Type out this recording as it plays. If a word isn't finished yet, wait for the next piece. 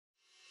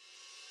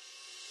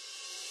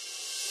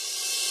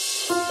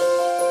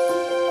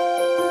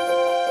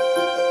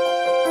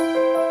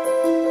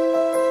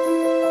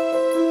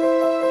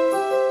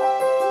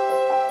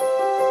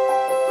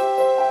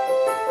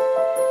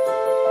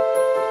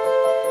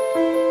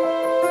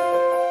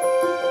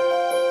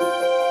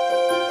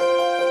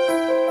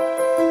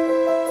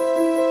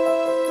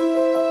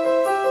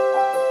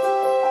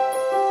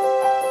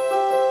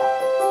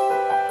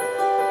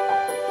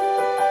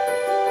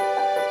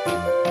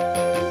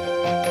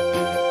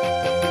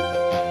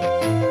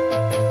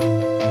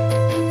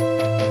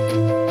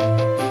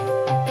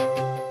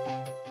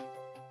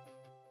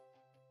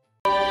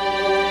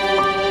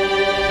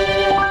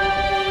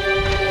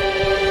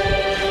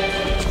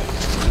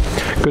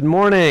Good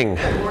morning.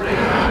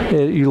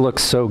 You look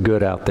so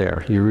good out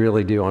there. You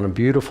really do. On a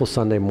beautiful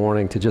Sunday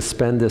morning to just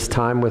spend this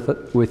time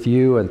with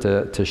you and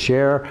to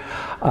share.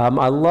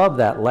 I love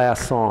that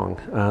last song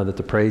that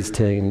the praise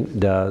team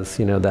does.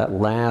 You know, that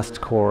last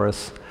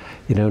chorus.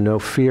 You know, no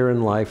fear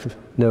in life,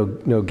 no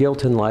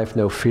guilt in life,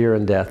 no fear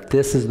in death.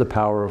 This is the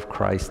power of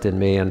Christ in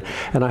me. And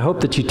I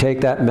hope that you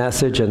take that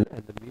message and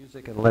the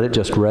music and let it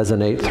just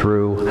resonate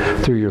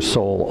through your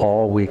soul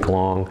all week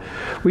long.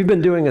 We've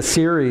been doing a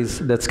series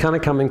that's kind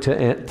of coming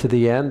to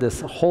the end,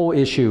 this whole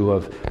issue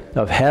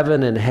of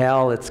heaven and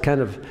hell. It's kind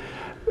of,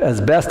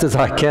 as best as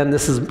I can,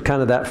 this is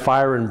kind of that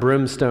fire and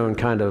brimstone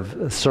kind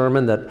of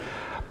sermon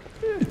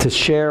to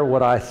share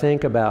what I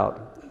think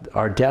about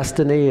our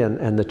destiny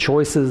and the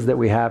choices that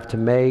we have to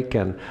make.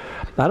 And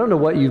I don't know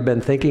what you've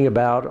been thinking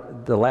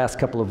about the last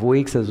couple of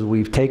weeks as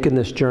we've taken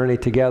this journey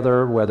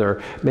together,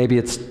 whether maybe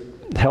it's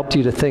helped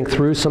you to think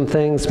through some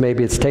things,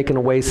 maybe it's taken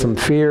away some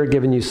fear,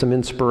 given you some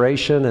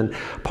inspiration. And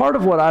part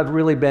of what I've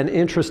really been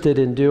interested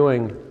in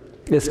doing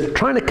is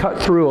trying to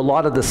cut through a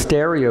lot of the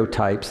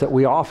stereotypes that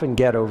we often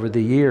get over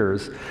the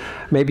years.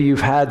 Maybe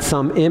you've had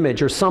some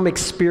image or some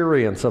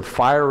experience of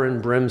fire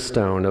and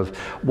brimstone, of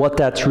what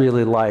that's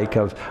really like,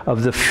 of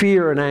the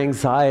fear and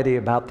anxiety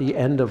about the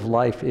end of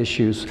life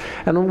issues.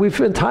 And we've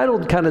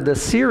entitled kind of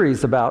this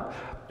series about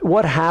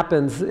what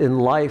happens in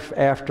life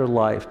after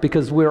life,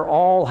 because we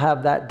all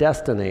have that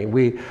destiny.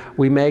 We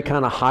may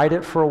kind of hide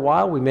it for a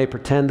while. We may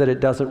pretend that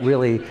it doesn't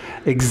really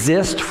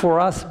exist for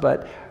us,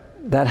 but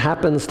that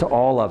happens to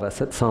all of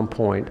us at some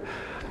point.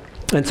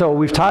 And so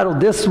we've titled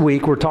this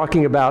week, we're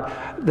talking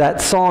about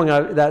that song.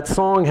 That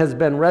song has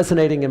been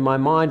resonating in my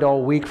mind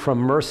all week from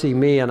Mercy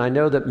Me, and I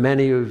know that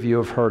many of you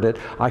have heard it.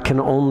 I can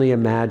only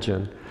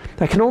imagine.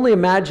 I can only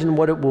imagine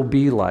what it will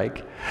be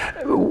like.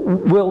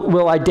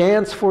 Will I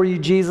dance for you,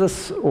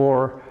 Jesus,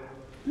 or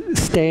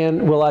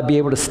will I be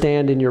able to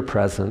stand in your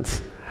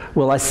presence?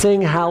 Will I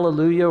sing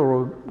hallelujah,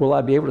 or will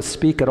I be able to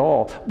speak at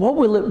all? What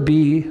will it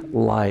be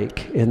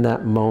like in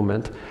that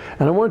moment?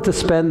 And I wanted to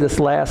spend this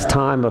last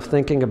time of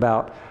thinking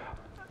about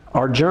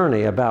our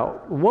journey,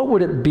 about what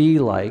would it be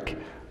like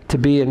to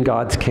be in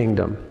God's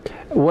kingdom?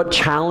 What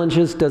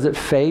challenges does it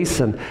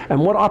face, and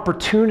what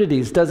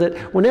opportunities does it,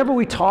 whenever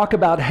we talk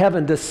about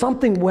heaven, does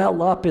something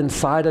well up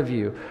inside of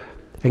you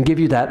and give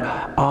you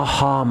that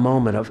aha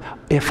moment of,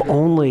 if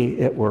only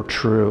it were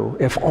true,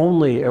 if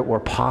only it were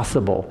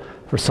possible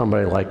for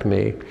somebody like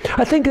me.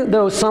 I think,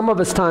 though, some of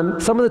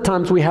the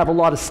times we have a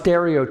lot of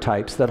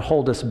stereotypes that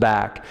hold us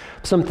back,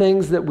 some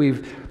things that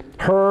we've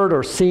heard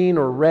or seen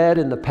or read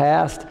in the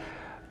past.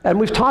 And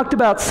we've talked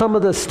about some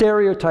of the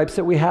stereotypes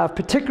that we have,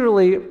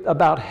 particularly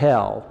about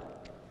hell.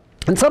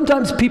 And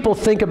sometimes people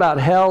think about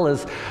hell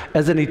as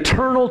an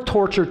eternal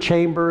torture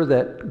chamber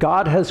that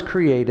God has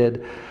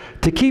created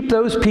to keep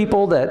those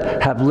people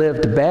that have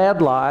lived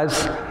bad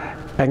lives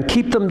and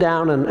keep them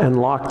down and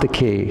lock the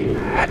key.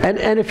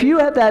 And if you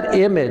have that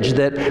image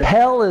that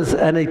hell is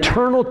an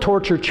eternal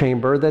torture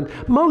chamber, then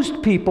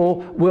most people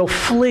will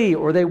flee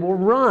or they will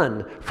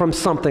run from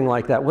something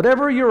like that.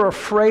 Whatever you're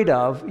afraid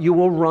of, you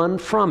will run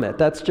from it.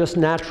 That's just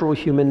natural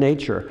human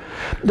nature.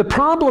 The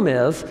problem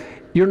is,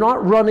 you're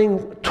not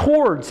running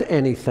towards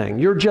anything.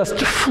 You're just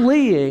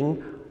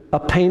fleeing a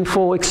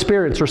painful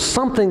experience or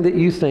something that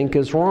you think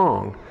is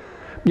wrong.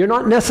 You're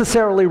not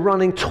necessarily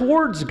running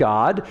towards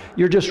God.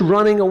 You're just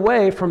running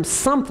away from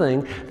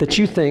something that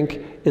you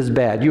think is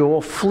bad. You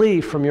will flee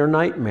from your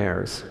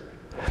nightmares.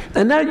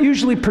 And that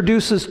usually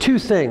produces two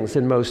things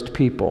in most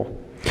people.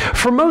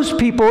 For most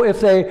people,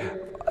 if they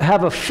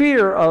have a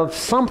fear of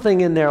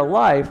something in their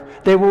life,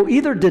 they will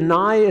either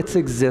deny its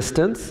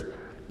existence,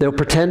 they'll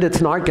pretend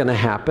it's not going to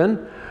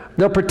happen,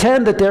 they'll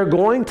pretend that they're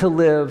going to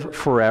live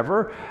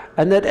forever,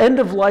 and that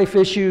end-of-life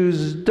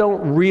issues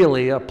don't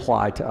really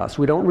apply to us.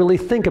 We don't really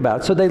think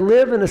about it. So they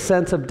live in a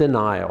sense of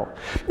denial.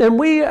 And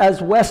we,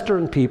 as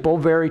Western people,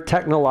 very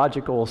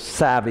technological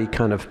savvy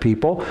kind of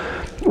people,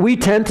 we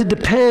tend to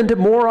depend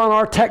more on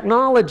our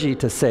technology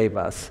to save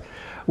us.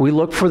 We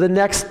look for the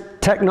next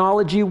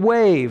technology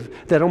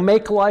wave that'll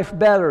make life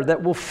better,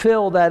 that will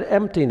fill that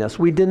emptiness.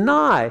 We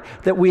deny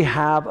that we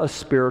have a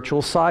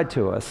spiritual side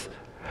to us.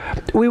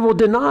 We will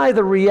deny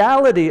the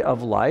reality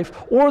of life,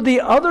 or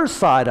the other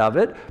side of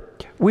it.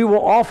 We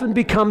will often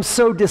become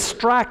so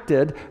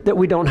distracted that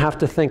we don't have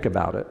to think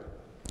about it.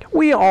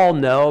 We all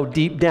know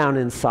deep down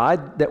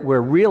inside that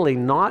we're really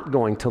not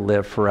going to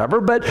live forever,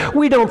 but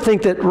we don't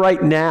think that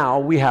right now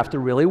we have to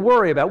really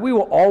worry about it. We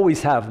will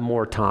always have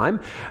more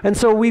time. And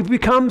so we've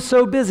become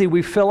so busy,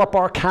 we fill up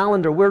our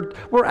calendar.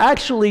 We're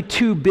actually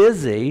too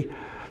busy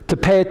to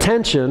pay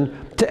attention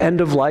to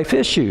end-of-life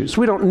issues.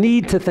 We don't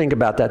need to think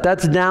about that.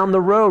 That's down the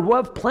road.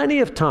 We'll have plenty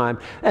of time,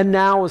 and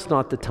now is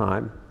not the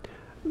time.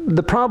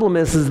 The problem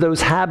is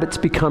those habits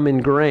become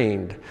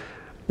ingrained.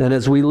 And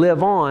as we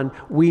live on,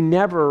 we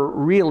never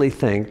really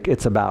think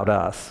it's about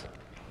us.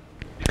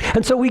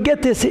 And so we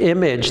get this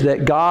image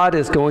that God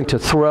is going to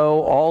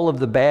throw all of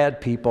the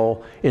bad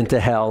people into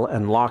hell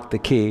and lock the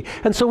key.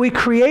 And so we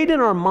create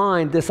in our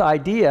mind this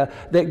idea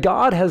that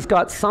God has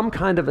got some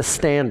kind of a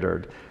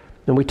standard.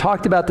 And we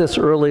talked about this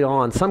early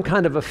on, some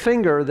kind of a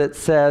finger that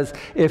says,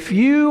 if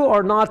you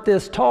are not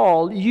this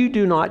tall, you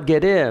do not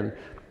get in.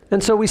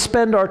 And so we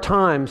spend our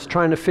times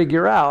trying to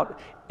figure out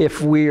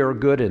if we are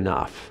good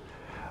enough.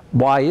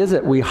 Why is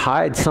it we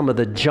hide some of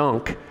the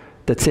junk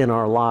that's in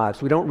our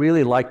lives? We don't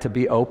really like to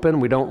be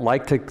open. We don't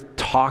like to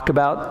talk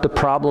about the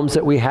problems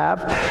that we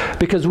have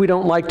because we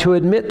don't like to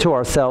admit to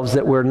ourselves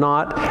that we're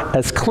not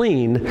as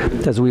clean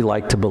as we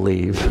like to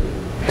believe.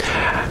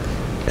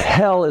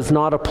 Hell is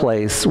not a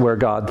place where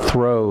God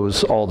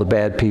throws all the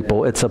bad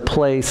people. It's a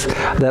place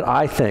that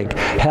I think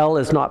hell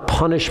is not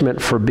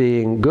punishment for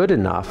being good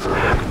enough,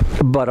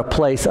 but a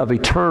place of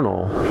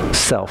eternal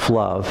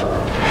self-love.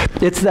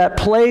 It's that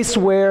place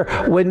where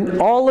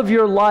when all of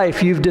your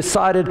life you've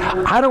decided,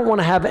 I don't want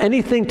to have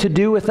anything to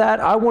do with that.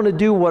 I want to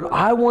do what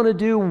I want to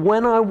do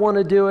when I want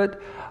to do it.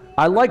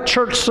 I like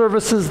church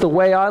services the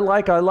way I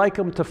like. I like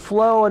them to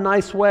flow a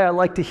nice way. I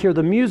like to hear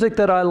the music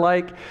that I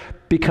like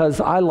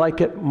because I like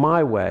it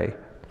my way.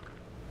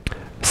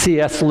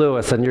 C.S.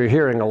 Lewis, and you're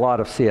hearing a lot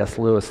of C.S.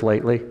 Lewis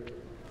lately.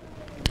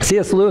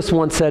 C.S. Lewis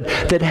once said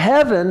that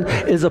heaven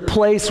is a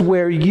place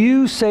where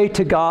you say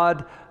to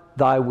God,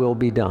 thy will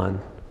be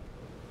done.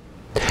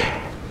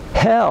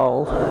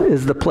 Hell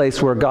is the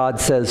place where God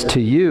says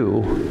to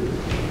you,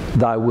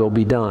 thy will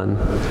be done.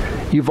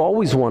 You've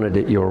always wanted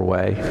it your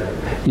way.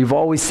 You've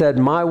always said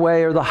my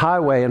way or the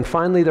highway, and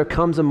finally there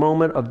comes a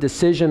moment of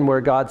decision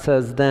where God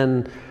says,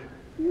 then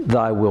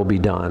thy will be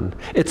done.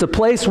 It's a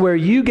place where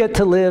you get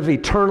to live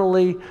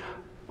eternally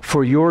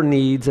for your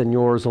needs and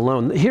yours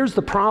alone. Here's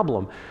the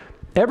problem.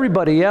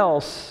 Everybody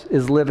else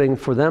is living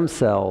for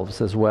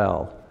themselves as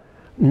well.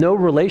 No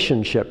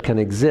relationship can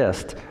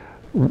exist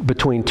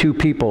between two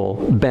people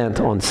bent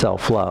on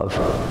self-love.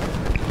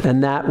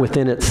 And that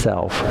within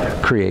itself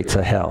creates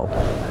a hell.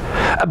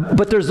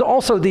 But there's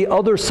also the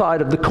other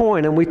side of the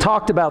coin, and we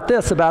talked about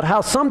this, about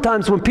how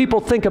sometimes when people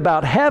think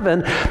about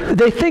heaven,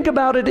 they think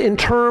about it in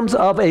terms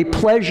of a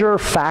pleasure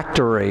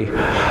factory,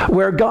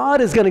 where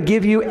God is going to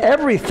give you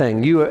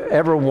everything you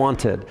ever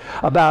wanted,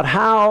 about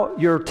how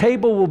your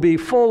table will be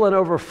full and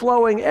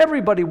overflowing,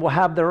 everybody will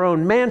have their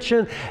own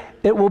mansion,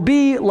 it will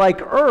be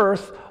like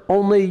earth,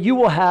 only you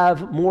will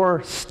have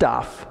more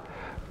stuff.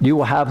 You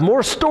will have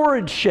more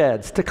storage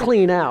sheds to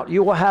clean out.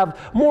 You will have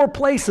more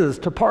places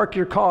to park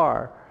your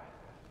car.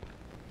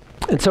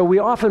 And so we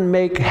often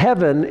make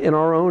heaven in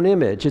our own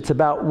image. It's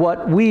about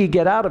what we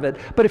get out of it.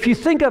 But if you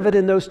think of it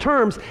in those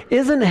terms,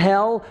 isn't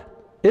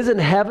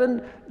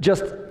heaven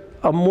just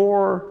a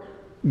more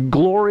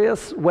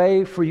glorious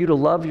way for you to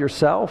love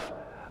yourself?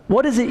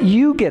 What is it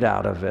you get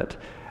out of it?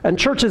 And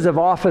churches have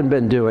often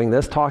been doing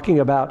this,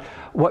 talking about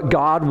what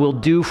God will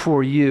do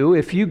for you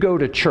if you go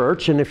to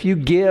church and if you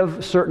give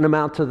a certain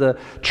amount to the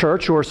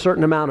church or a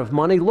certain amount of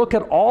money. Look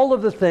at all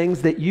of the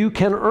things that you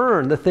can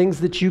earn, the things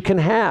that you can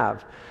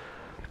have.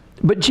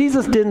 But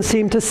Jesus didn't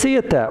seem to see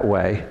it that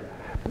way.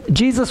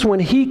 Jesus, when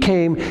he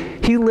came,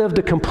 he lived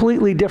a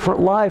completely different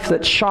life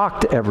that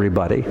shocked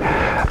everybody.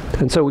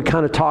 And so we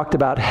kind of talked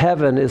about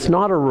heaven is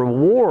not a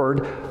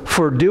reward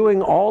for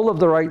doing all of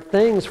the right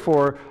things,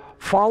 for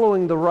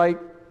following the right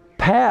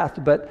path,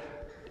 but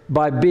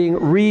by being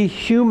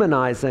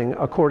rehumanizing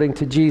according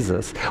to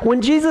Jesus. When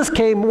Jesus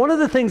came, one of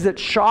the things that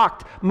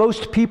shocked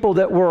most people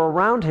that were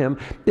around him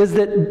is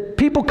that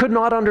people could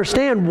not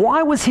understand,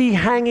 why was he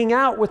hanging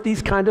out with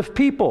these kind of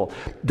people?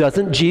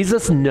 Doesn't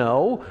Jesus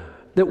know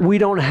that we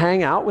don't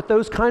hang out with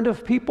those kind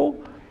of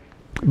people?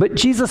 But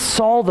Jesus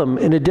saw them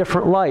in a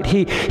different light.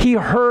 He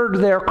heard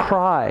their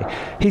cry.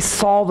 He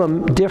saw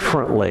them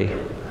differently.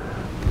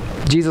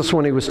 Jesus,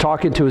 when he was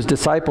talking to his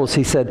disciples,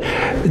 he said,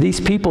 these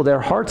people,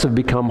 their hearts have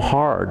become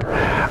hard.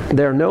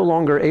 They're no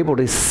longer able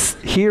to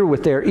hear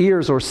with their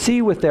ears or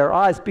see with their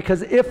eyes,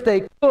 because if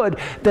they could,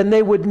 then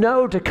they would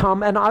know to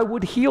come and I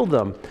would heal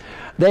them.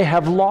 They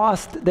have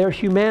lost their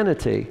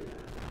humanity.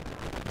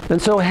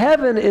 And so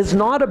heaven is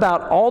not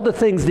about all the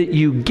things that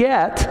you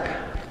get,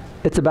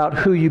 it's about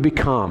who you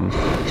become.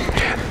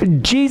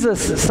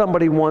 Jesus,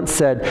 somebody once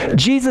said,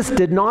 Jesus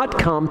did not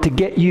come to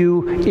get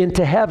you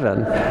into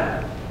heaven.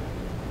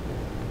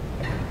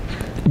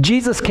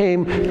 Jesus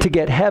came to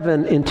get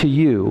heaven into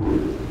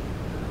you,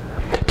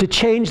 to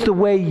change the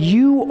way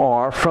you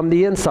are from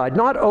the inside.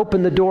 Not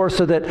open the door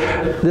so that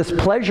this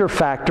pleasure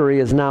factory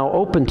is now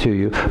open to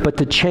you, but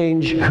to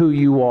change who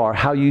you are,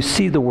 how you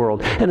see the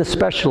world, and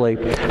especially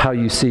how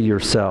you see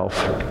yourself.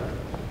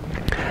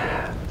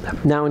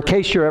 Now, in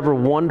case you're ever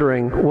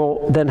wondering,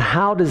 well, then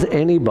how does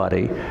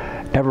anybody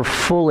ever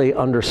fully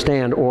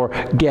understand or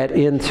get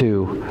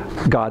into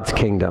God's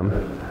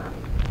kingdom?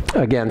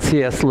 Again,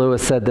 C.S.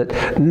 Lewis said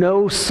that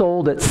no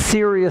soul that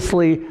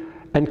seriously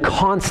and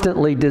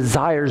constantly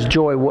desires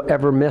joy will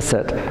ever miss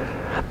it.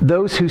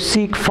 Those who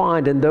seek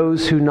find, and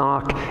those who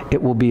knock,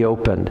 it will be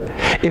opened.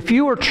 If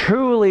you are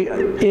truly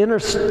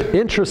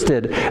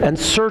interested and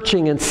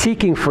searching and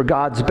seeking for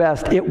God's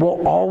best, it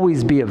will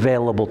always be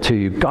available to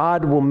you.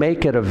 God will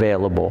make it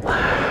available.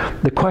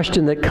 The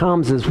question that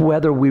comes is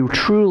whether we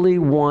truly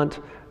want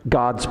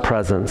God's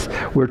presence.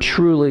 We're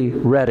truly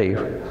ready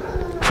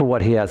for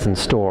what He has in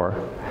store.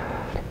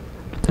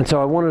 And so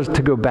I wanted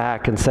to go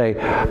back and say,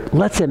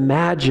 let's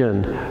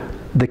imagine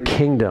the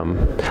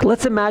kingdom.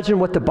 Let's imagine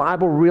what the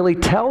Bible really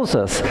tells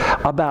us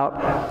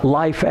about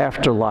life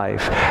after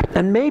life.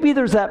 And maybe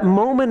there's that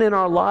moment in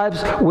our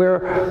lives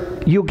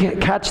where you'll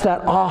catch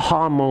that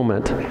aha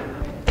moment.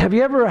 Have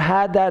you ever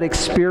had that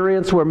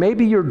experience where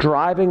maybe you're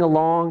driving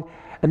along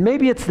and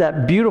maybe it's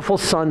that beautiful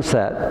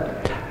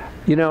sunset?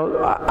 You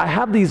know, I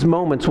have these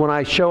moments when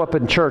I show up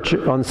in church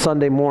on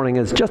Sunday morning,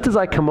 is just as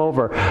I come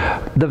over,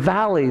 the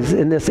valleys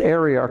in this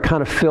area are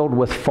kind of filled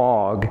with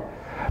fog.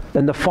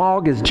 And the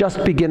fog is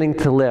just beginning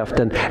to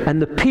lift,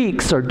 and the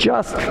peaks are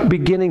just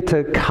beginning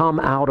to come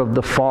out of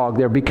the fog.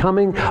 They're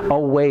becoming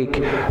awake,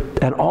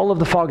 and all of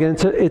the fog,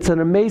 and it's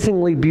an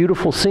amazingly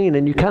beautiful scene,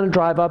 and you kind of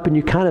drive up and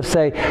you kind of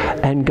say,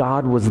 and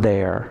God was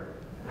there.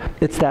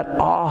 It's that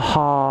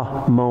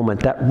aha moment,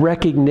 that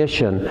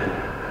recognition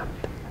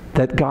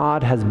that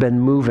God has been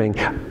moving.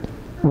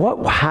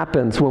 What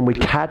happens when we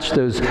catch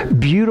those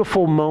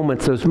beautiful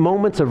moments, those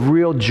moments of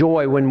real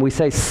joy, when we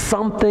say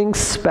something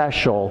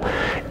special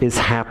is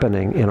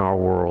happening in our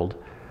world?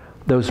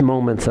 Those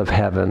moments of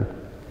heaven.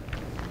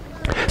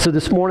 So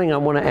this morning I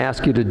want to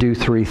ask you to do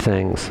 3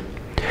 things.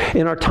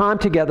 In our time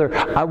together,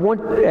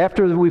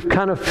 after we've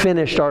kind of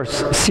finished our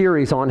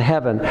series on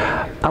heaven,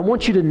 I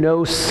want you to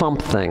know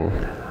something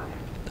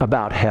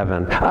about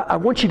heaven. I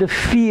want you to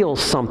feel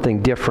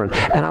something different,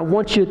 and I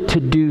want you to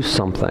do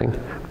something.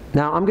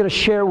 Now, I'm going to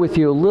share with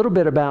you a little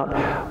bit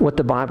about what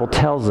the Bible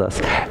tells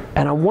us,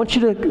 and I want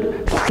you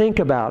to think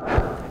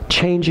about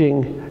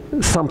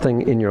changing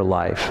something in your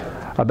life,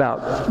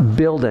 about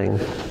building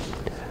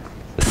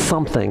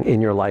something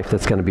in your life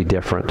that's going to be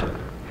different.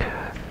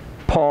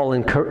 Paul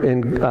in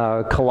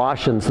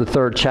Colossians, the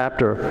 3rd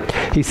chapter,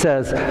 he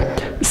says,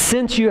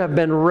 "Since you have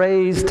been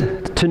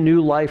raised to new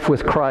life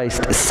with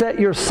Christ, set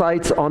your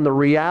sights on the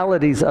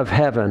realities of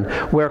heaven,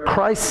 where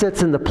Christ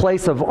sits in the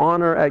place of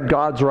honor at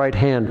God's right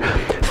hand.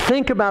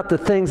 Think about the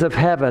things of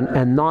heaven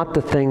and not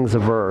the things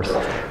of earth."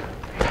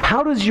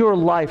 How does your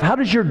life, how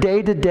does your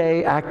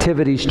day-to-day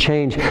activities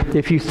change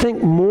if you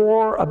think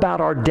more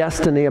about our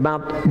destiny,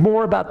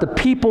 more about the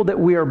people that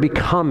we are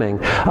becoming,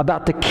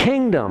 about the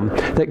kingdom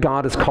that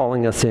God is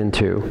calling us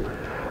into?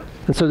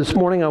 And so this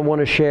morning I want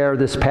to share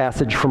this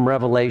passage from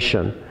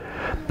Revelation.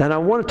 And I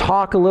want to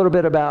talk a little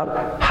bit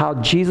about how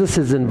Jesus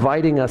is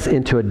inviting us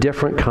into a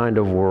different kind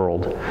of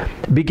world.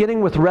 Beginning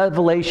with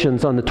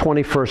Revelations on the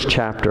 21st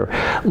chapter.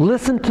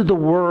 Listen to the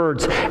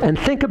words and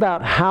think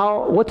about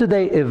what do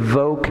they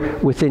evoke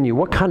within you?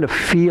 What kind of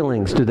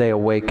feelings do they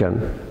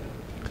awaken?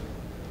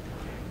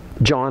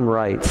 John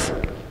writes,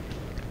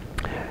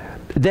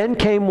 "Then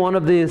came one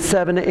of the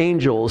 7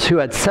 angels who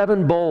had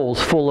 7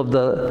 bowls full of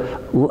the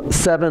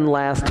 7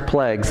 last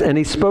plagues, and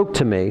he spoke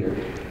to me.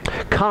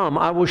 'Come,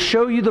 I will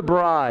show you the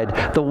bride,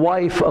 the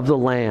wife of the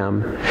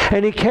Lamb.'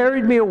 And he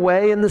carried me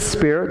away in the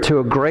Spirit to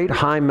a great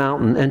high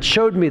mountain and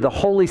showed me the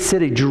holy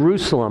city,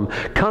 Jerusalem,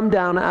 come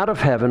down out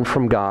of heaven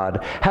from God,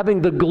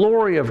 having the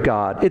glory of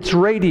God, its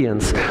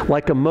radiance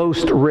like a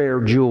most rare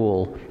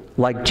jewel,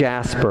 like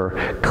jasper,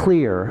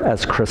 clear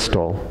as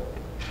crystal.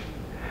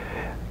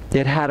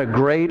 It had a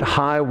great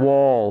high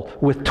wall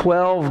with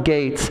 12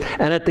 gates,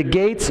 and at the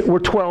gates were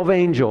 12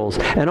 angels,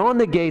 and on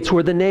the gates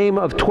were the name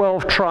of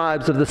 12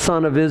 tribes of the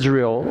son of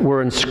Israel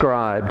were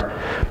inscribed.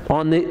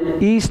 On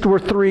the east were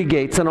 3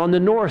 gates, and on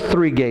the north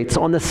 3 gates,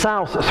 on the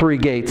south 3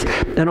 gates,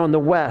 and on the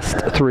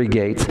west 3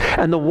 gates.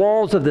 And the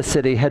walls of the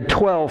city had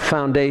 12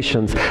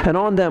 foundations, and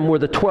on them were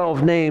the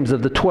 12 names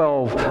of the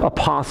 12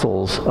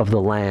 apostles of the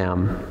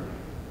Lamb.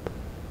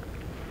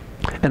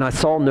 And I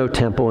saw no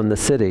temple in the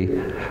city,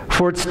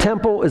 for its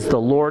temple is the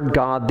Lord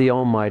God the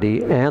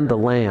Almighty and the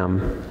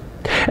Lamb.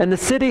 And the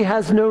city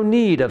has no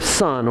need of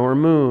sun or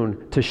moon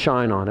to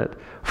shine on it,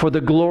 for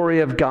the glory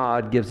of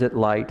God gives it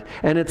light,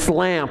 and its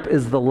lamp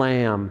is the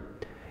Lamb.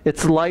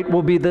 Its light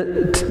will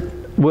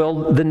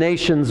the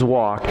nations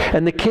walk,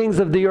 and the kings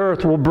of the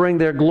earth will bring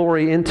their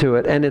glory into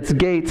it, and its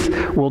gates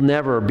will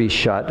never be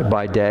shut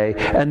by day,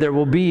 and there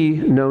will be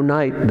no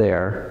night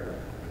there.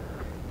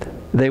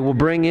 They will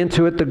bring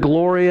into it the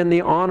glory and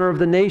the honor of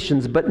the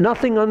nations, but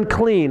nothing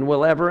unclean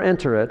will ever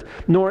enter it,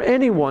 nor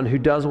anyone who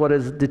does what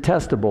is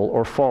detestable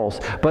or false,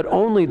 but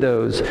only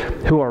those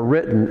who are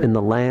written in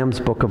the Lamb's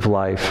book of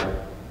life.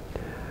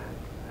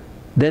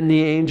 Then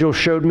the angel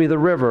showed me the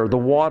river, the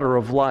water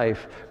of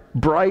life,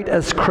 bright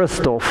as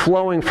crystal,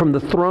 flowing from the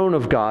throne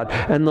of God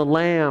and the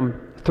Lamb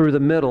through the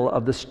middle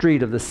of the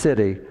street of the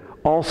city.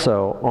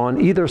 Also, on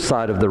either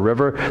side of the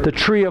river, the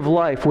tree of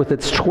life with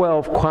its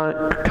 12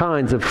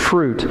 kinds of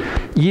fruit,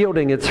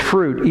 yielding its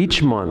fruit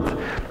each month.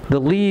 The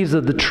leaves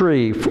of the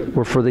tree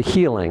were for the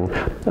healing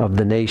of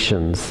the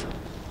nations.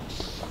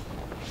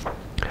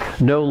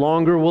 No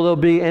longer will there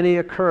be any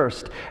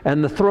accursed,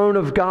 and the throne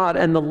of God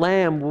and the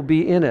Lamb will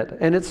be in it,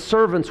 and its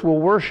servants will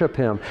worship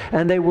him,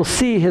 and they will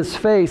see his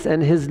face,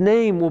 and his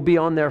name will be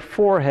on their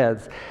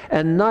foreheads,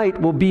 and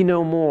night will be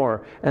no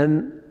more,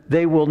 and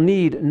they will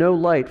need no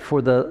light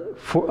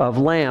of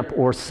lamp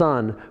or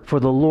sun, for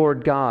the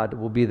Lord God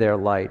will be their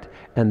light,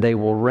 and they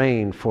will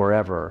reign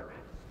forever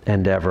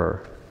and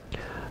ever.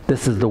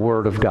 This is the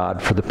word of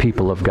God for the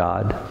people of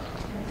God.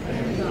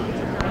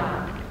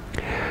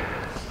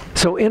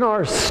 So in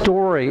our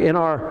story, in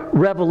our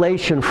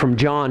revelation from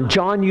John,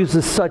 John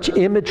uses such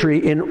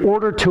imagery in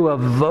order to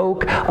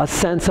evoke a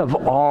sense of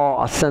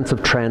awe, a sense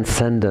of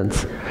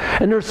transcendence.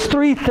 And there's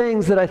three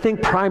things that I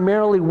think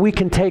primarily we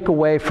can take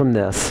away from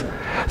this.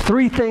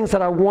 Three things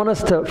that I want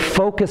us to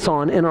focus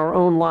on in our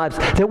own lives,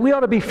 that we ought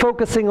to be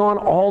focusing on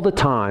all the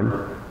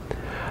time.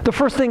 The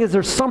first thing is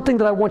there's something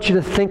that I want you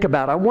to think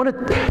about. I want it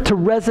to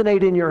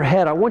resonate in your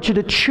head. I want you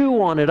to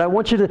chew on it. I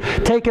want you to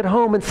take it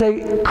home and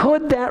say,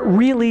 could that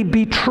really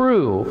be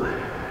true?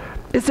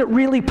 Is it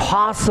really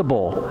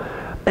possible?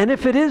 And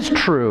if it is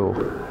true,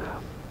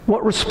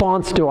 what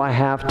response do I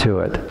have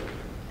to it?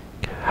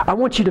 I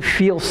want you to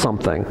feel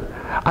something.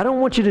 I don't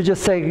want you to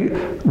just say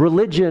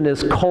religion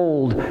is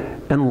cold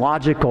and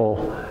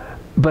logical,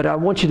 but I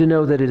want you to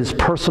know that it is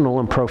personal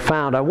and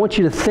profound. I want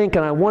you to think,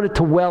 and I want it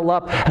to well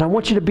up, and I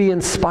want you to be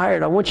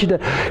inspired. I want you to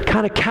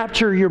kind of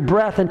capture your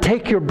breath and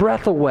take your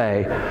breath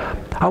away.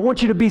 I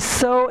want you to be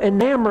so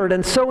enamored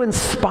and so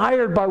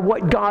inspired by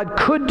what God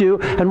could do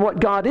and what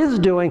God is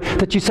doing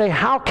that you say,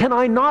 how can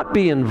I not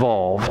be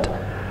involved?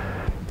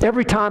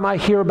 Every time I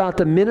hear about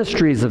the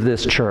ministries of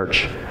this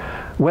church,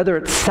 whether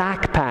it's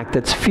Sack Pack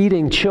that's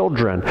feeding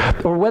children,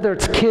 or whether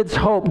it's Kids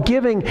Hope,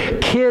 giving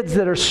kids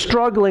that are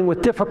struggling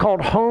with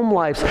difficult home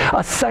lives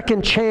a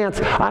second chance,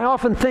 I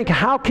often think,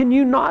 how can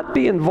you not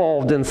be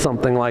involved in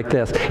something like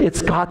this?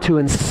 It's got to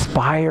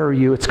inspire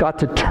you. It's got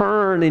to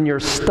turn in your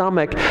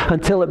stomach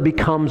until it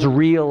becomes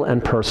real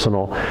and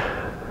personal.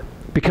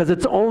 Because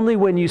it's only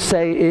when you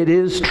say it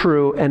is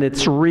true and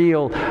it's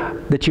real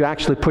that you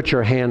actually put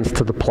your hands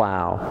to the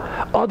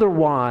plow.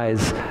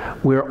 Otherwise,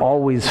 we're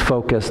always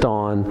focused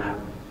on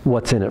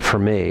what's in it for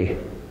me.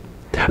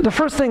 The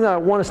first thing that I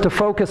want us to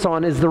focus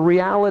on is the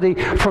reality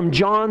from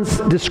John's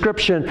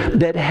description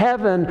that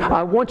heaven,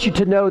 I want you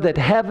to know that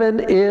heaven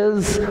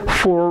is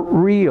for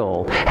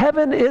real.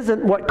 Heaven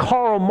isn't what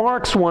Karl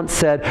Marx once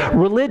said,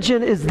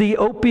 religion is the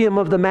opium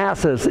of the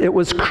masses. It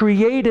was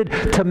created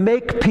to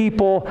make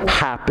people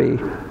happy.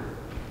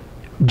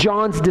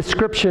 John's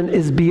description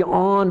is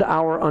beyond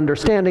our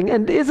understanding.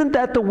 And isn't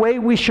that the way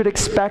we should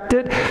expect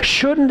it?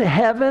 Shouldn't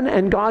heaven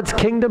and God's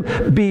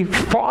kingdom be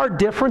far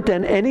different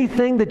than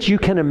anything that you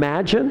can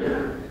imagine?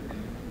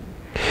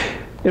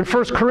 In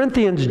 1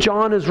 Corinthians,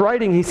 John is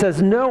writing, he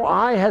says, no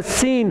eye has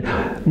seen,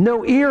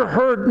 no ear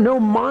heard, no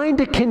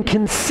mind can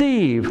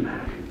conceive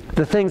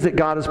the things that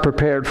God has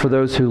prepared for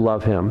those who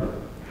love him.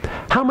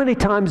 How many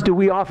times do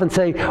we often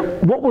say,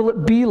 what will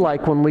it be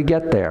like when we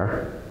get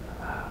there?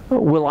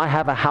 Will I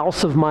have a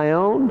house of my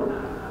own?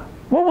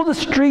 What will the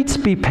streets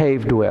be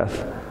paved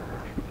with?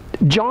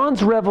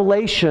 John's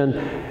revelation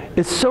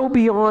is so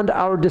beyond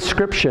our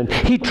description.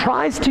 He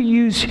tries to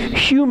use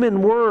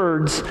human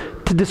words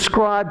to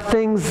describe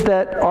things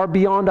that are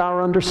beyond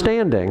our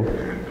understanding.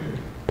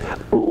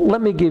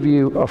 Let me give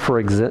you for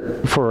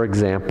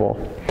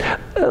example.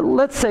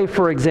 Let's say,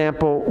 for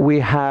example, we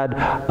had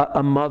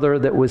a mother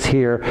that was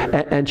here,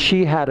 and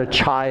she had a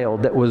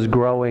child that was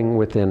growing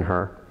within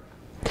her.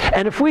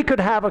 And if we could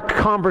have a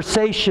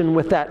conversation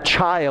with that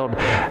child,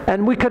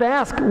 and we could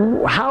ask,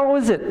 how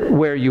is it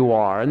where you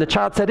are? And the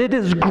child said, it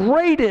is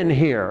great in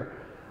here.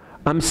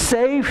 I'm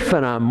safe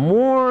and I'm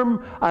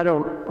warm.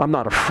 I'm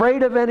not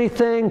afraid of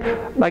anything.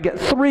 I get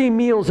 3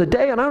 meals a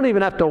day and I don't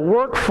even have to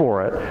work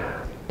for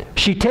it.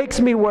 She takes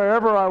me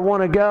wherever I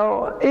want to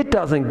go. It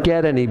doesn't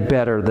get any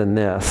better than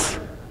this.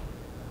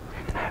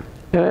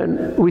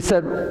 And we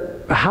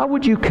said, how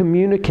would you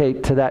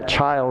communicate to that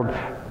child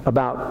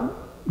about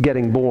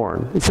getting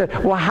born? He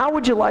said, well, how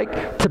would you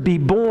like to be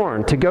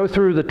born, to go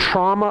through the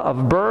trauma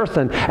of birth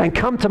and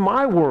come to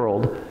my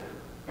world?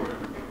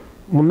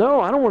 Well,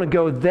 no, I don't want to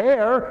go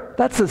there.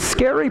 That's a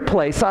scary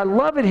place. I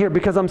love it here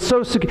because I'm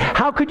so secure.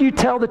 How could you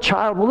tell the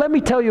child, well, let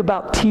me tell you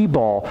about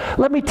T-ball.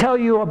 Let me tell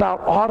you about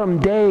autumn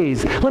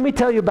days. Let me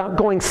tell you about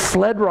going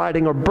sled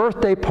riding or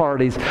birthday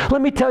parties.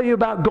 Let me tell you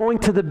about going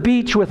to the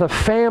beach with a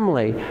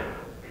family.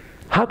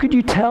 How could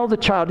you tell the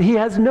child? He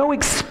has no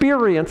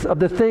experience of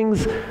the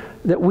things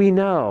that we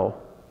know.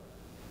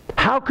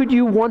 How could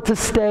you want to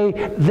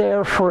stay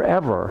there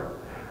forever?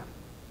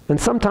 And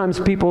sometimes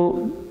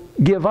people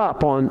give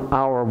up on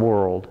our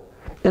world.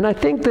 And I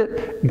think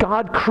that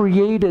God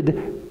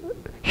created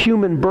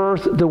human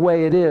birth the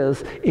way it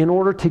is in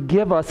order to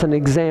give us an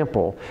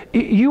example.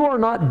 You are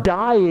not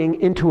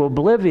dying into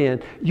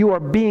oblivion. You are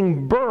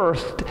being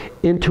birthed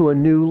into a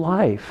new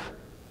life.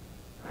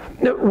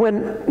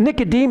 When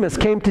Nicodemus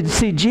came to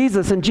see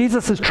Jesus, and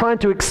Jesus is trying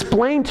to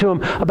explain to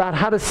him about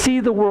how to see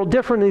the world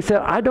differently, he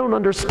said, I don't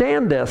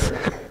understand this.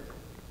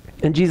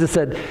 And Jesus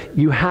said,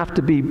 you have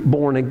to be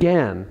born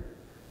again.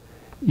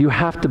 You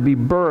have to be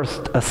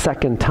birthed a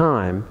second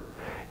time.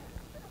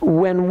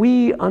 When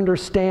we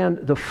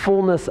understand the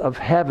fullness of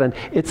heaven,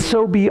 it's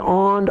so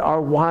beyond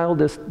our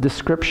wildest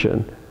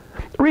description.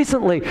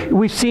 Recently,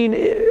 we've seen,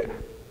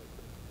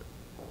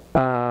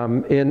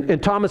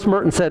 and Thomas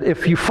Merton said,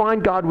 if you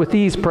find God with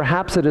ease,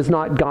 perhaps it is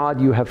not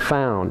God you have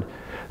found.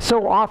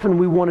 So often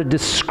we want to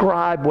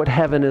describe what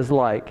heaven is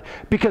like.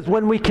 Because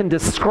when we can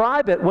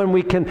describe it, when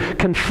we can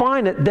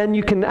confine it, then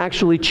you can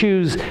actually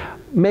choose,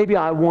 maybe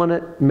I want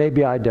it,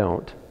 maybe I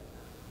don't.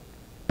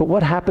 But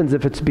what happens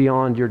if it's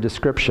beyond your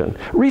description?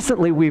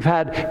 Recently, we've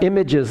had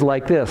images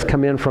like this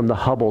come in from the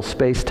Hubble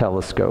Space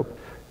Telescope.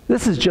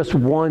 This is just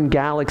one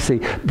galaxy.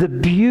 The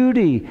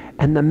beauty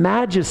and the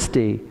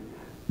majesty,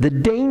 the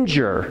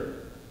danger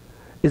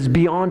is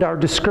beyond our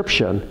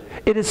description.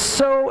 It is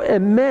so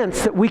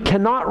immense that we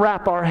cannot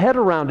wrap our head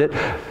around it.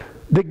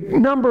 The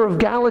number of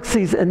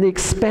galaxies and the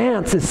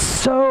expanse is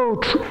so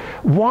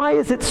why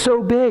is it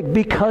so big?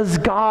 Because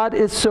God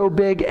is so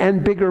big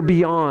and bigger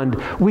beyond.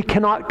 We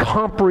cannot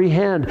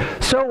comprehend.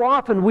 So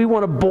often we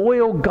want to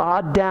boil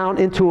God down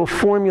into a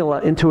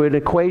formula, into an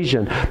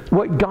equation.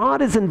 What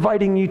God is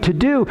inviting you to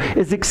do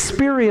is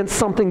experience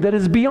something that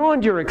is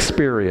beyond your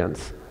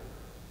experience.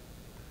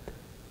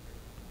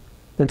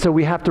 And so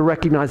we have to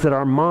recognize that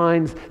our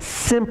minds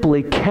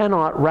simply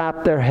cannot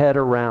wrap their head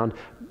around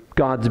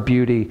God's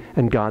beauty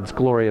and God's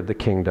glory of the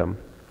kingdom.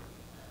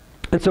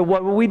 And so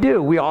what will we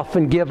do? We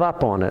often give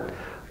up on it.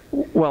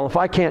 Well, if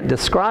I can't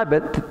describe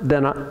it,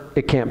 then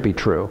it can't be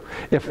true.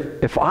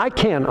 If I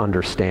can't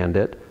understand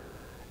it,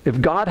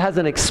 if God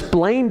hasn't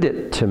explained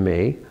it to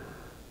me,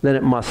 then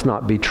it must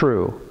not be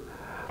true.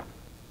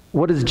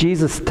 What does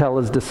Jesus tell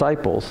his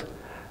disciples?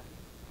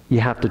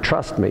 You have to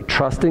trust me.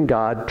 Trust in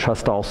God,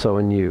 trust also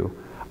in you.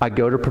 I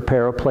go to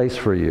prepare a place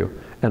for you,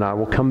 and I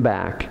will come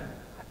back,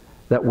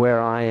 that where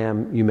I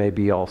am, you may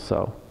be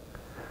also.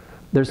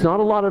 There's not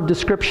a lot of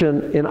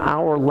description in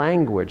our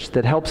language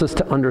that helps us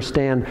to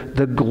understand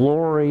the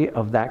glory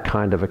of that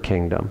kind of a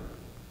kingdom.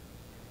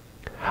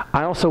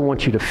 I also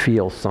want you to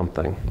feel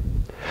something.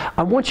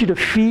 I want you to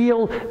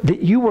feel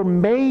that you were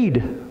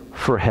made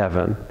for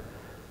heaven.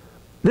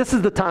 This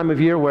is the time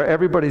of year where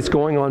everybody's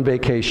going on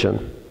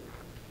vacation.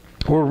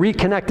 We're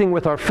reconnecting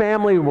with our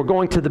family. We're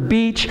going to the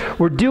beach.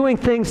 We're doing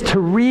things to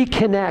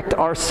reconnect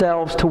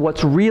ourselves to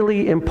what's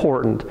really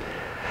important.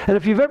 And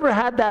if you've ever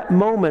had that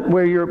moment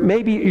where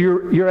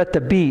you're at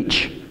the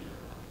beach,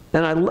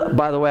 and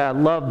by the way, I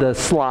love the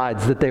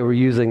slides that they were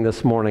using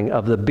this morning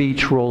of the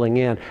beach rolling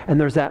in, and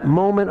there's that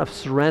moment of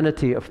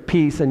serenity, of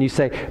peace, and you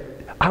say,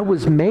 I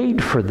was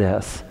made for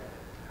this.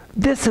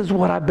 This is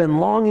what I've been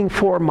longing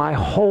for my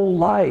whole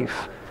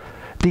life.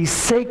 These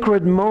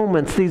sacred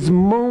moments, these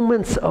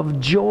moments of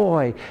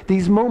joy,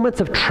 these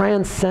moments of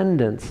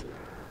transcendence.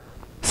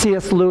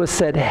 C.S. Lewis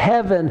said,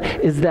 heaven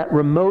is that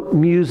remote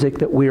music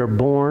that we are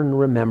born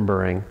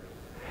remembering.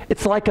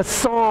 It's like a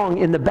song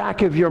in the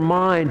back of your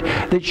mind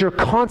that you're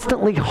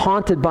constantly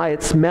haunted by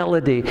its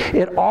melody.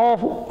 It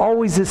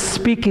always is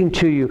speaking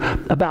to you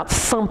about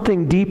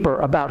something deeper,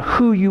 about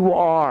who you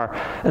are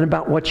and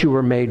about what you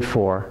were made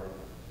for.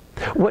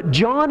 What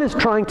John is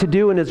trying to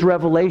do in his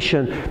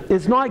revelation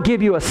is not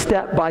give you a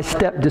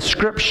step-by-step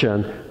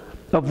description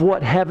of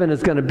what heaven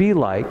is going to be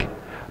like,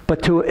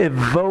 but to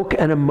evoke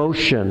an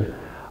emotion,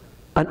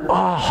 an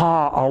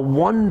aha, a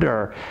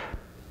wonder.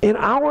 In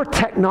our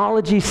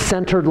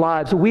technology-centered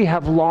lives, we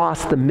have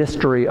lost the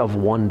mystery of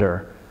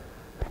wonder.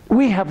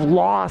 We have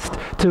lost,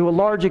 to a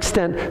large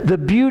extent, the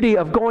beauty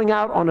of going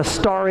out on a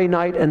starry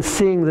night and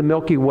seeing the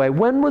Milky Way.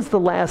 When was the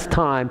last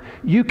time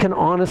you can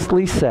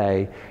honestly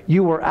say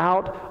you were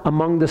out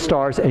among the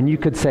stars and you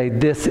could say,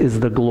 this is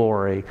the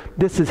glory.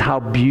 This is how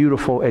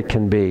beautiful it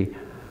can be.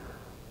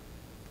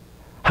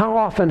 How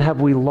often have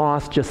we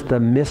lost just the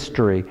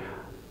mystery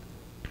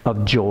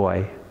of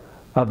joy,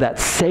 of that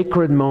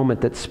sacred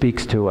moment that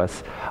speaks to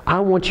us? I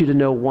want you to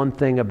know one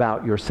thing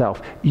about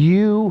yourself.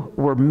 You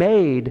were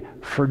made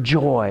for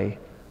joy.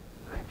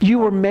 You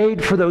were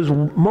made for those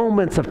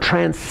moments of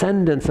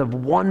transcendence, of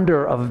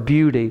wonder, of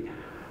beauty.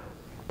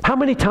 How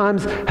many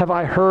times have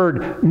I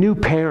heard new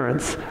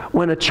parents,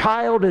 when a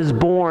child is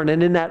born,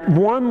 and in that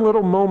one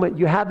little moment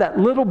you have that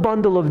little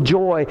bundle of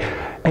joy,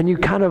 and you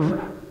kind of,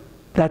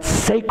 that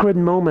sacred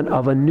moment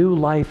of a new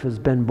life has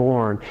been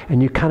born,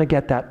 and you kind of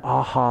get that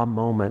aha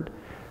moment.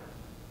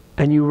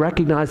 And you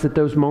recognize that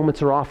those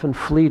moments are often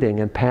fleeting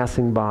and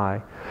passing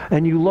by.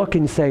 And you look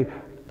and say,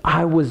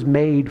 I was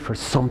made for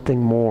something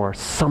more,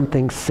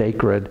 something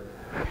sacred.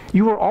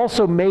 You were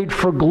also made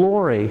for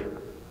glory.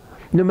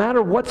 No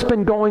matter what's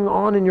been going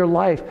on in your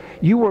life,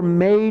 you were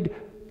made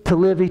to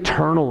live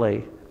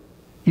eternally.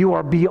 You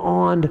are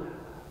beyond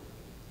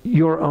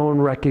your own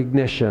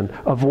recognition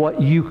of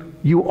what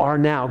you are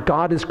now.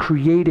 God is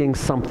creating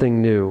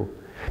something new.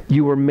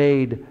 You were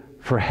made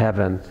for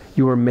heaven.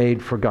 You were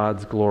made for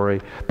God's glory.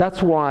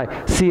 That's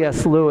why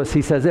C.S. Lewis,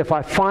 he says, if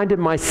I find in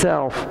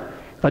myself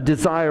a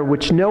desire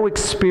which no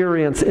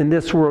experience in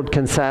this world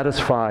can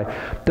satisfy,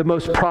 the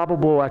most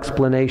probable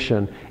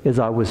explanation is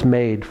I was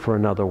made for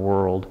another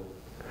world.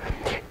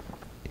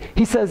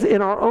 He says,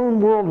 in our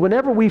own world,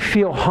 whenever we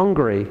feel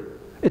hungry,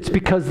 it's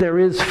because there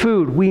is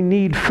food. We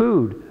need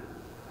food.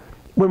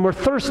 When we're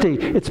thirsty,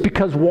 it's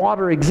because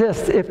water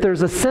exists. If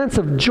there's a sense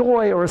of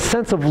joy or a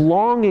sense of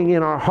longing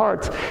in our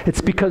hearts,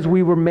 it's because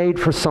we were made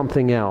for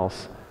something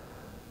else.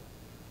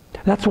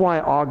 That's why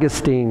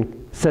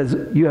Augustine says,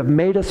 you have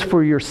made us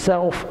for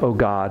yourself, O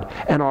God,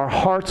 and our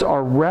hearts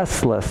are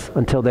restless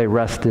until they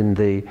rest in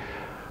thee.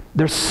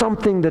 There's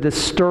something that is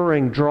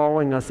stirring,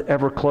 drawing us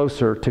ever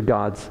closer to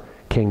God's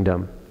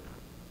kingdom.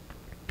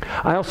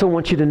 I also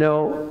want you to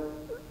know,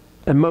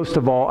 and most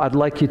of all, I'd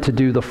like you to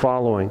do the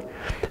following: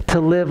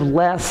 to live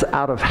less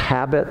out of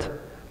habit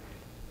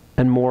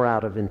and more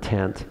out of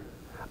intent.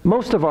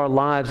 Most of our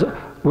lives,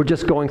 we're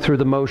just going through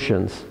the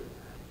motions.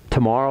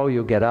 Tomorrow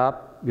you'll get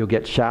up, you'll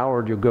get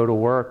showered, you'll go to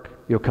work,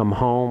 you'll come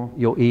home,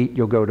 you'll eat,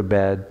 you'll go to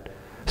bed.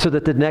 So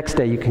that the next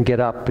day you can get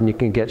up and you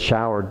can get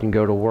showered and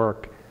go to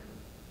work.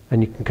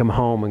 And you can come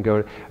home and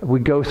go. We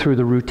go through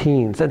the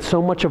routines. And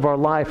so much of our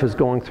life is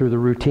going through the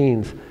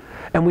routines.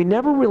 And we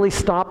never really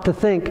stop to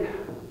think,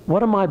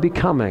 what am I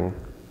becoming?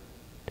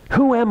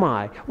 Who am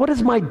I? What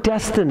is my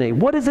destiny?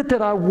 What is it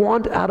that I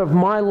want out of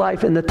my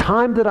life in the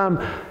time that I'm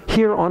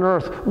here on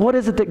earth? What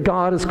is it that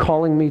God is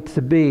calling me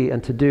to be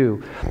and to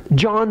do?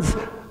 John's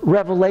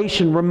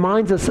revelation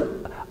reminds us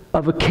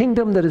of a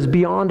kingdom that is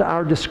beyond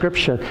our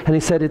description. And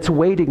he said, it's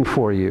waiting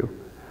for you.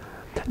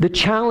 The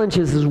challenge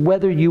is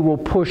whether you will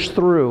push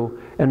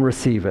through and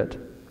receive it.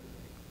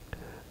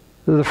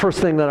 The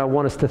first thing that I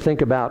want us to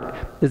think about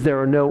is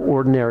there are no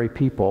ordinary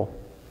people.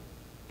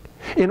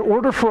 In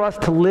order for us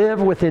to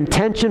live with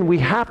intention, we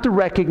have to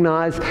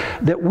recognize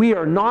that we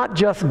are not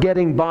just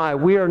getting by.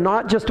 We are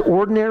not just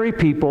ordinary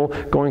people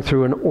going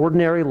through an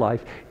ordinary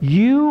life.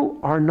 You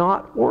are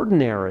not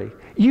ordinary.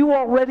 You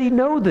already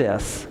know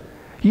this.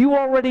 You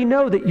already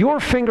know that your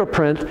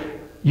fingerprint,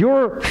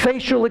 your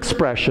facial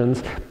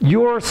expressions,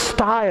 your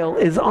style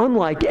is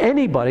unlike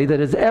anybody that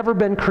has ever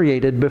been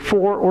created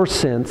before or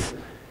since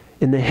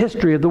in the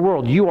history of the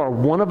world. You are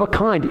one of a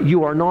kind.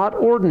 You are not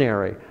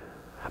ordinary.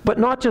 But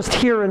not just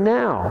here and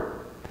now.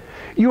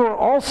 You are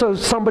also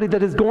somebody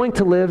that is going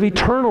to live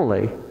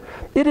eternally.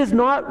 It is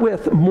not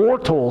with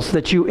mortals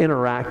that you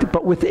interact,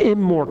 but with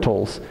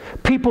immortals.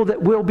 People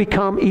that will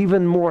become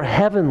even more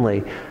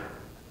heavenly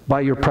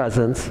by your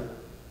presence,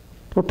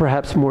 or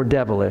perhaps more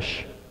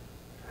devilish.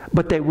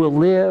 But they will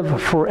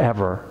live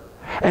forever.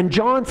 And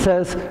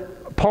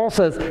Paul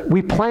says,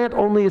 we plant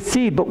only a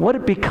seed, but what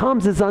it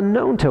becomes is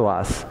unknown to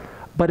us.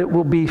 But it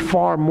will be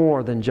far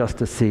more than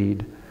just a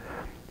seed.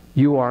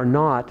 You are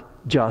not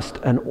just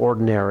an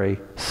ordinary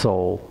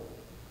soul.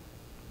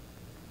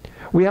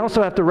 We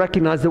also have to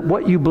recognize that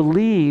what you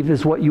believe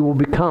is what you will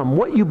become.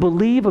 What you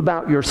believe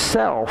about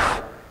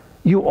yourself,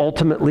 you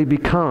ultimately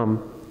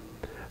become.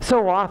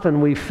 So often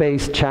we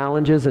face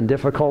challenges and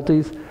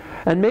difficulties.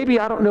 And maybe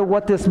I don't know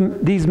what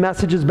these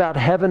messages about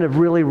heaven have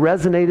really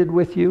resonated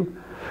with you.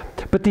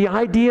 But the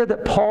idea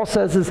that Paul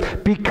says is,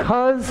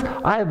 because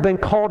I have been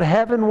called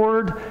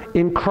heavenward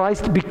in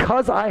Christ,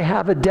 because I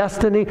have a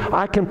destiny,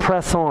 I can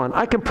press on.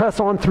 I can press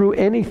on through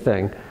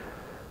anything.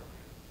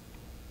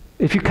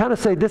 If you kind of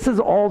say, this is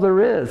all there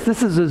is,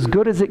 this is as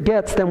good as it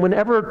gets, then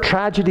whenever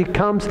tragedy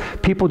comes,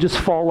 people just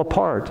fall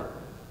apart.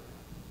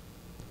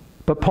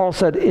 But Paul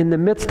said, in the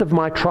midst of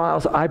my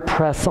trials, I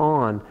press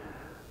on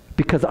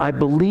because I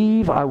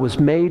believe I was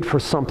made for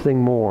something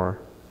more.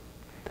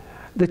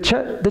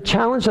 The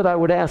challenge that I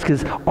would ask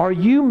is, are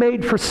you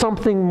made for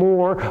something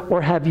more,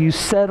 or have you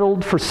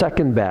settled for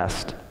second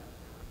best?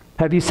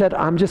 Have you said,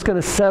 I'm just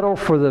going to settle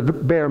for the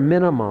bare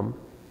minimum?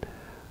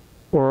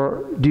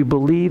 Or do you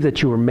believe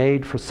that you were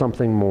made for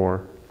something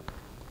more?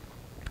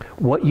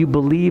 What you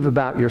believe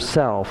about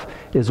yourself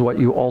is what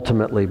you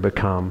ultimately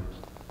become.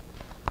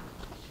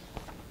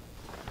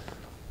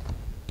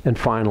 And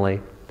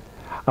finally,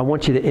 I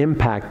want you to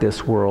impact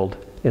this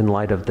world in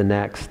light of the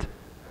next.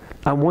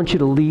 I want you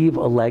to leave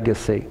a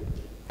legacy.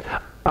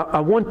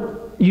 I want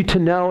you to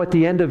know at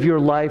the end of your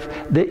life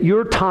that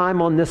your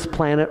time on this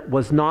planet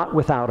was not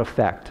without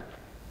effect.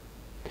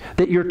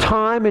 That your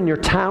time and your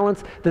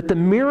talents, that the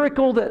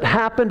miracle that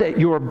happened at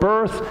your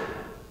birth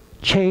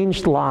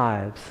changed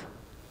lives.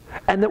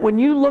 And that when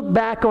you look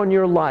back on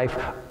your life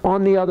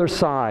on the other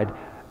side,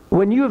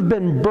 when you have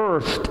been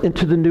birthed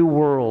into the new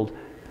world,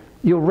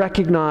 You'll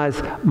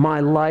recognize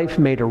my life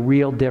made a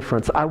real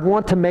difference. I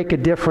want to make a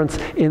difference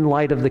in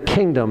light of the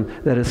kingdom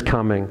that is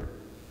coming.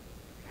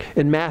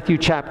 In Matthew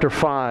chapter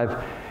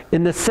 5,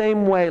 in the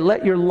same way,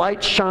 let your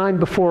light shine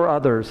before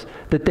others,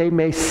 that they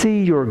may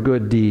see your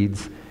good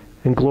deeds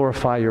and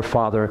glorify your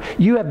Father.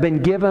 You have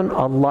been given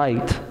a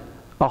light,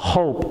 a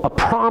hope, a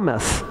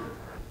promise,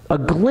 a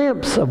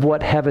glimpse of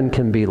what heaven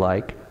can be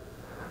like.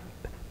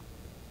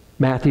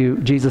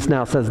 Jesus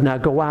now says, now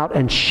go out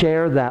and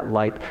share that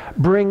light.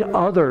 Bring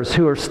others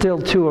who are still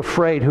too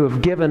afraid, who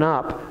have given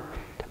up,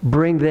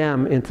 bring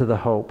them into the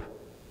hope.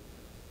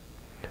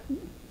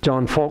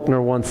 John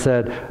Faulkner once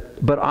said,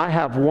 but I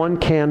have one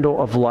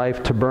candle of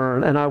life to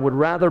burn, and I would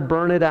rather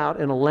burn it out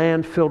in a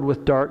land filled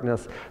with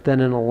darkness than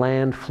in a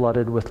land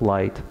flooded with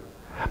light.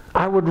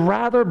 I would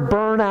rather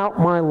burn out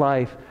my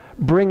life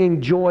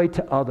bringing joy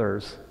to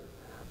others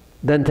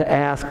than to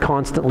ask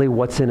constantly,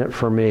 what's in it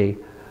for me?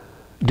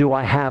 Do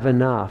I have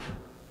enough?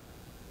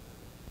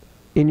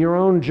 In your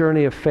own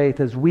journey of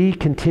faith, as we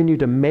continue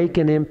to make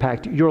an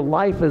impact, your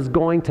life is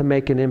going to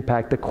make an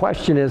impact. The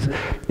question is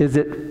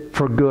it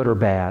for good or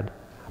bad?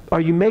 Are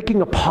you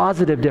making a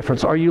positive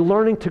difference? Are you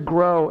learning to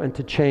grow and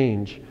to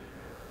change?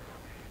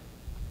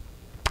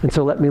 And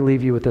so let me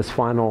leave you with this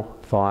final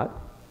thought.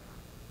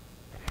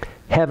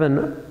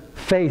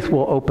 Faith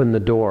will open the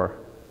door.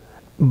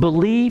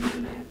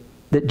 Belief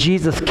that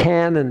Jesus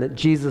can and that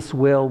Jesus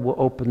will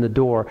open the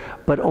door,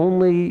 but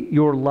only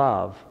your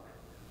love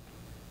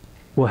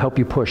will help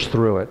you push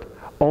through it.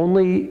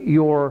 Only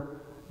your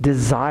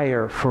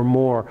desire for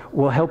more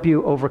will help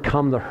you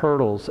overcome the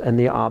hurdles and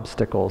the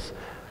obstacles.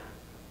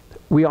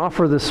 We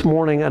offer this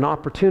morning an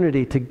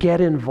opportunity to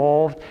get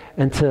involved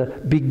and to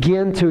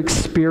begin to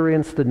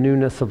experience the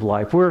newness of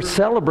life. We're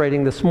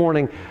celebrating this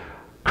morning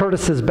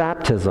Curtis's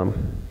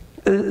baptism.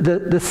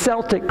 The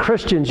Celtic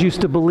Christians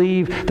used to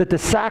believe that the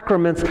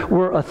sacraments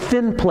were a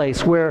thin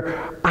place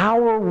where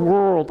our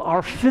world,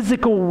 our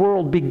physical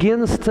world,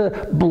 begins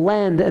to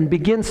blend and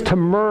begins to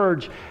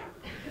merge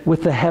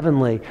with the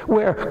heavenly,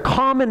 where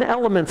common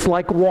elements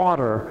like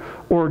water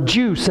or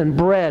juice and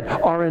bread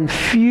are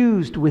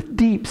infused with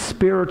deep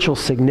spiritual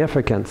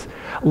significance.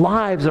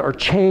 Lives are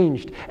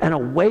changed and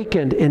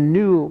awakened in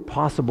new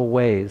possible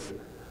ways.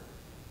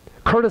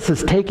 Curtis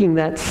is taking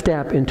that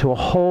step into a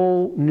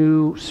whole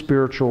new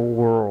spiritual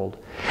world.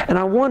 And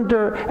I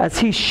wonder, as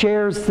he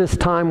shares this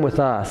time with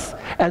us,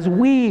 as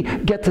we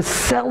get to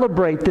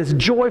celebrate this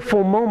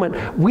joyful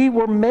moment, we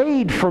were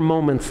made for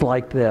moments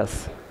like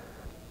this.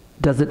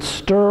 Does it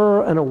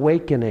stir an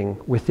awakening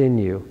within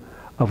you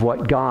of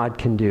what God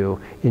can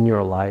do in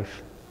your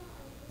life?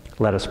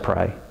 Let us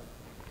pray.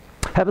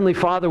 Heavenly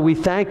Father, we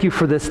thank you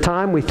for this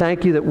time. We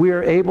thank you that we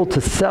are able to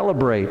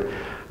celebrate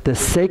this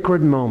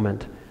sacred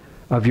moment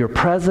of your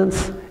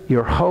presence,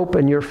 your hope,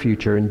 and your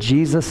future. In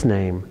Jesus'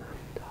 name,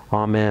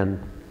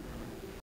 amen.